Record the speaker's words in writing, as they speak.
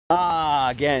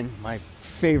Again, my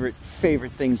favorite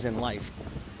things in life.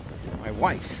 My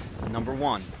wife, number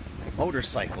 1.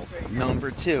 Motorcycle,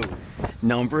 number 2.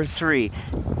 Number 3,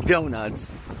 donuts.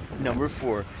 Number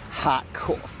 4, hot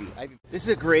coffee. This is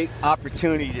a great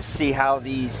opportunity to see how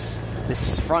this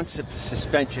front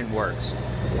suspension works.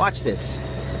 Watch this.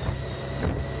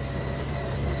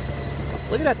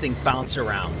 Look at that thing bounce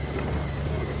around.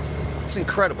 It's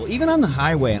incredible. Even on the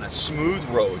highway, on a smooth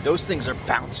road, those things are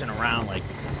bouncing around like,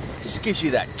 just gives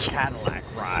you that Cadillac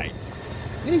ride.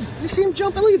 You see him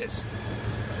jumping? Look at this.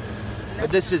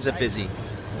 But this is a busy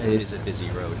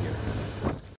road here.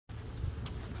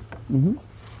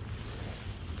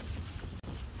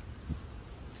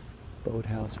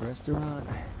 Boathouse Restaurant,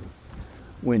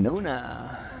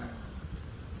 Winona.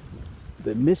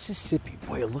 The Mississippi.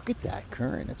 Boy, look at that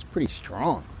current. That's pretty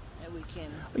strong. And we can.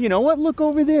 You know what? Look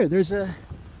over there. There's a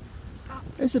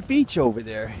beach over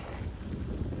there.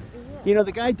 You know,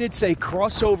 the guy did say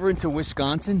cross over into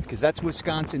Wisconsin, because that's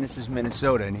Wisconsin, this is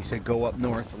Minnesota, and he said go up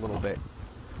north a little bit.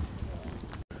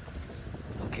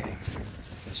 Okay.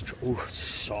 Oh, it's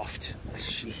soft.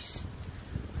 Jeez.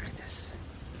 Look at this.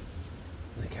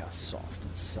 Look how soft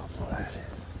and supple that is.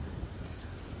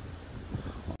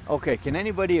 Okay, can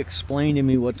anybody explain to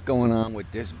me what's going on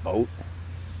with this boat?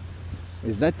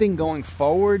 Is that thing going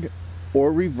forward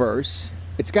or reverse?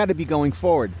 It's got to be going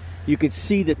forward. You could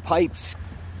see the pipes,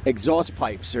 exhaust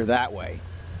pipes are that way.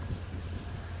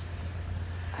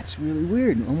 That's really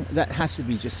weird. That has to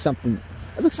be just something.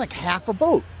 It looks like half a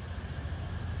boat,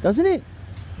 doesn't it?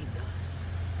 It does.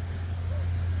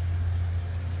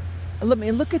 Let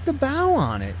me look at the bow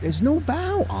on it. There's no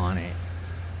bow on it.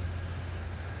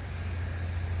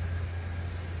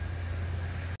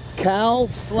 Cal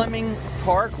Fleming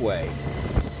Parkway.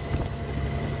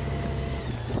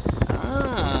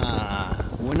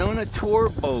 Winona tour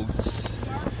boats.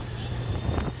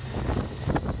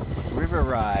 River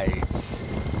rides.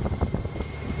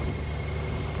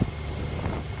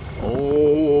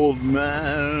 Old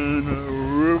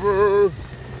Man River.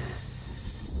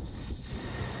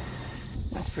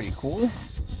 That's pretty cool.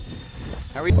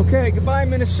 Okay, goodbye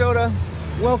Minnesota.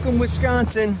 Welcome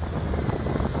Wisconsin.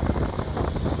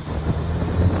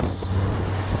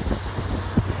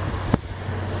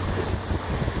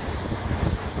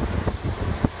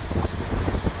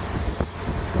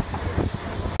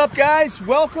 What's up guys,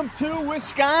 welcome to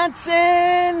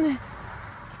Wisconsin.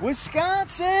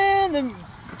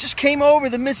 Just came over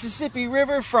the Mississippi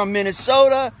River from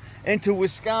Minnesota into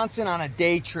Wisconsin on a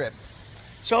day trip.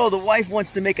 So the wife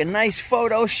wants to make a nice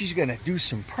photo. She's gonna do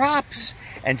some props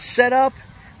and set up,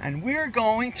 and we're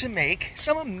going to make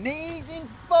some amazing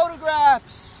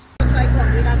photographs.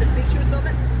 Cyclone, we have the pictures of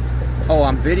it. Oh,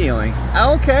 I'm videoing.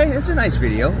 Okay, it's a nice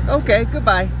video. Okay,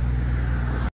 goodbye.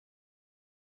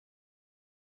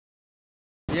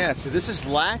 Yeah, so this is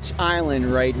Latch Island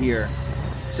right here.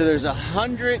 So there's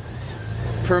 100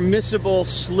 permissible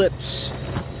slips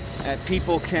that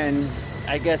people can,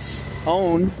 I guess,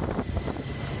 own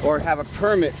or have a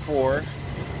permit for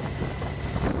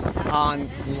on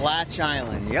Latch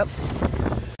Island. Yep.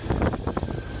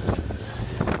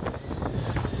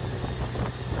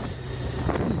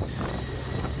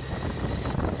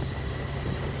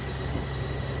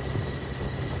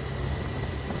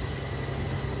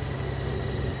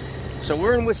 So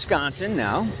we're in Wisconsin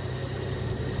now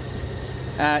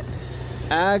at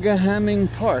Agahaming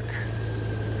Park,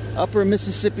 Upper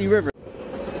Mississippi River.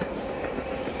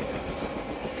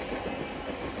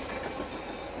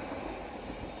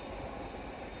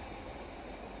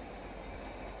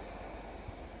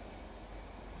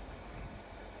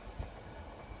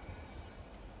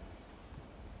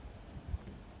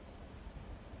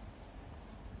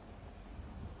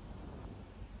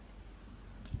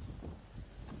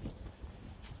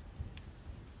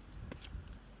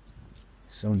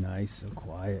 So nice, so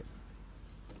quiet.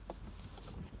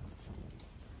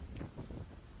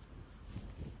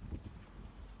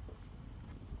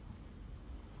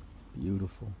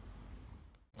 Beautiful.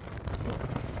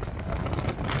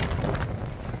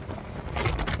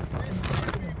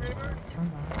 Mississippi River.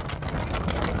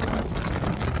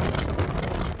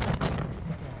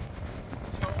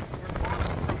 So we're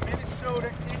crossing from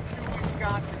Minnesota into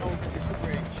Wisconsin over this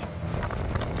bridge.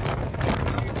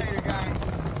 See you later,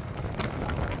 guys.